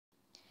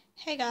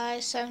Hey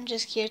guys, I'm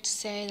just here to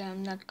say that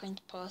I'm not going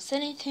to post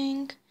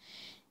anything.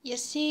 You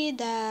see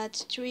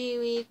that 3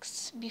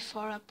 weeks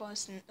before I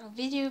posted a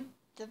video,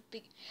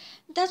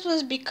 that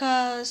was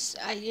because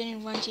I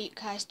didn't want you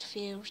guys to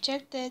feel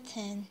rejected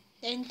and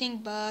anything,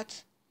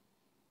 but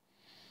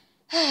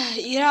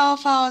it all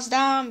falls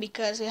down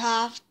because we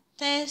have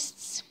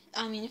tests.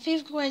 I'm in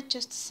 5th grade,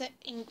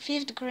 in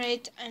 5th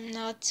grade I'm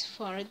not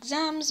for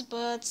exams,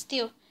 but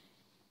still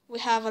we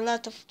have a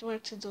lot of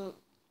work to do.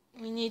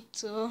 We need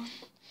to,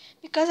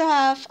 because I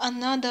have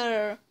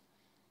another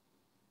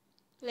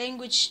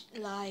language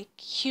like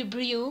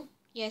Hebrew.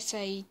 Yes,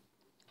 I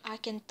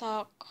can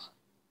talk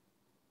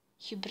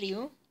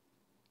Hebrew,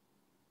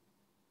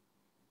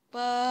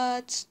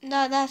 but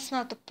no, that's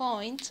not the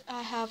point.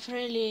 I have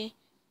really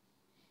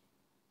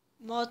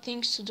more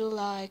things to do,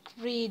 like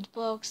read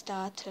books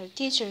that her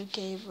teacher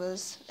gave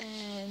us,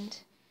 and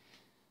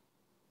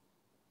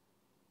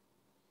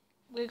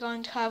we're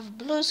going to have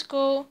blue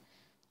school.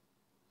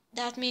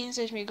 That means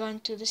that we're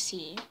going to the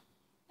sea,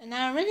 and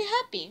I'm really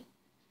happy.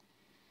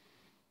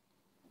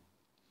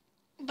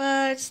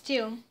 But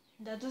still,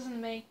 that doesn't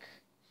make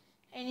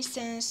any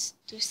sense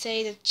to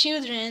say that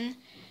children.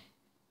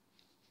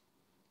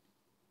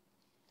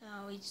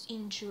 Now it's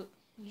in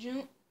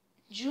June,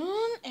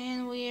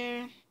 and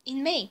we're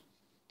in May.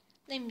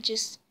 Let me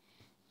just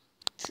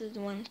do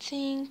one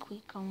thing.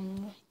 Click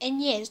on,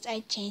 and yes,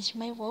 I changed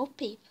my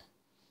wallpaper.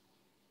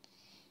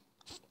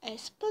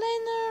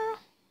 Explainer.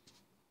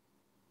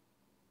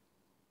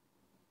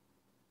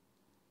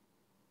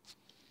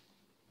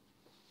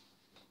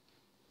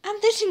 I'm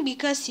dancing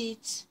because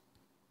it's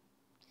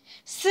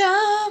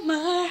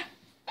summer.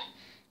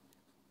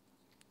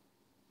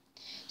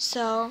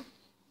 So,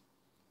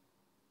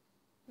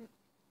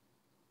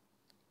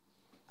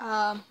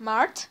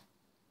 March,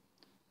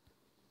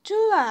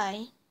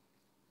 July.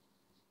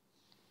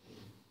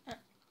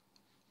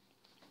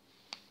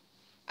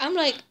 I'm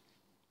like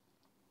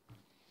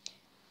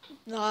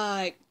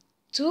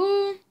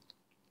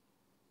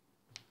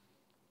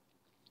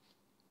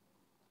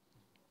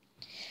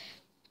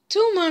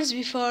 2 months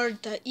before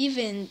the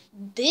event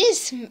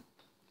this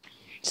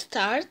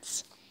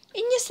starts,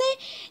 and you say,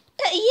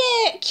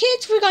 yeah,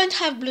 kids, we're going to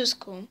have blue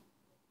school.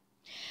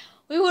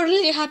 We were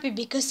really happy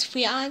because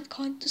we aren't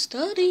going to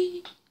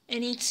study,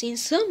 and it's in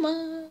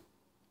summer.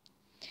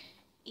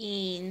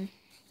 In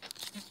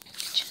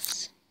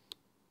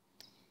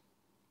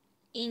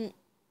in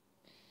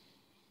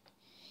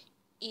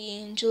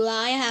in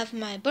July, I have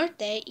my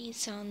birthday.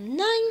 It's on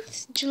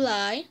 9th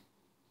July.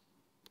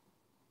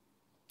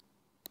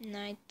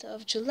 9th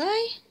of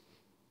July.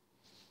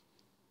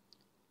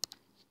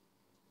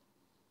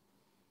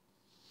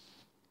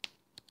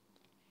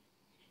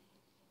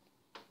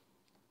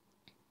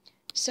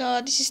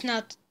 So this is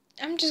not,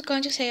 I'm just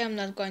going to say I'm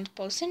not going to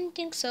post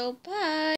anything, so bye.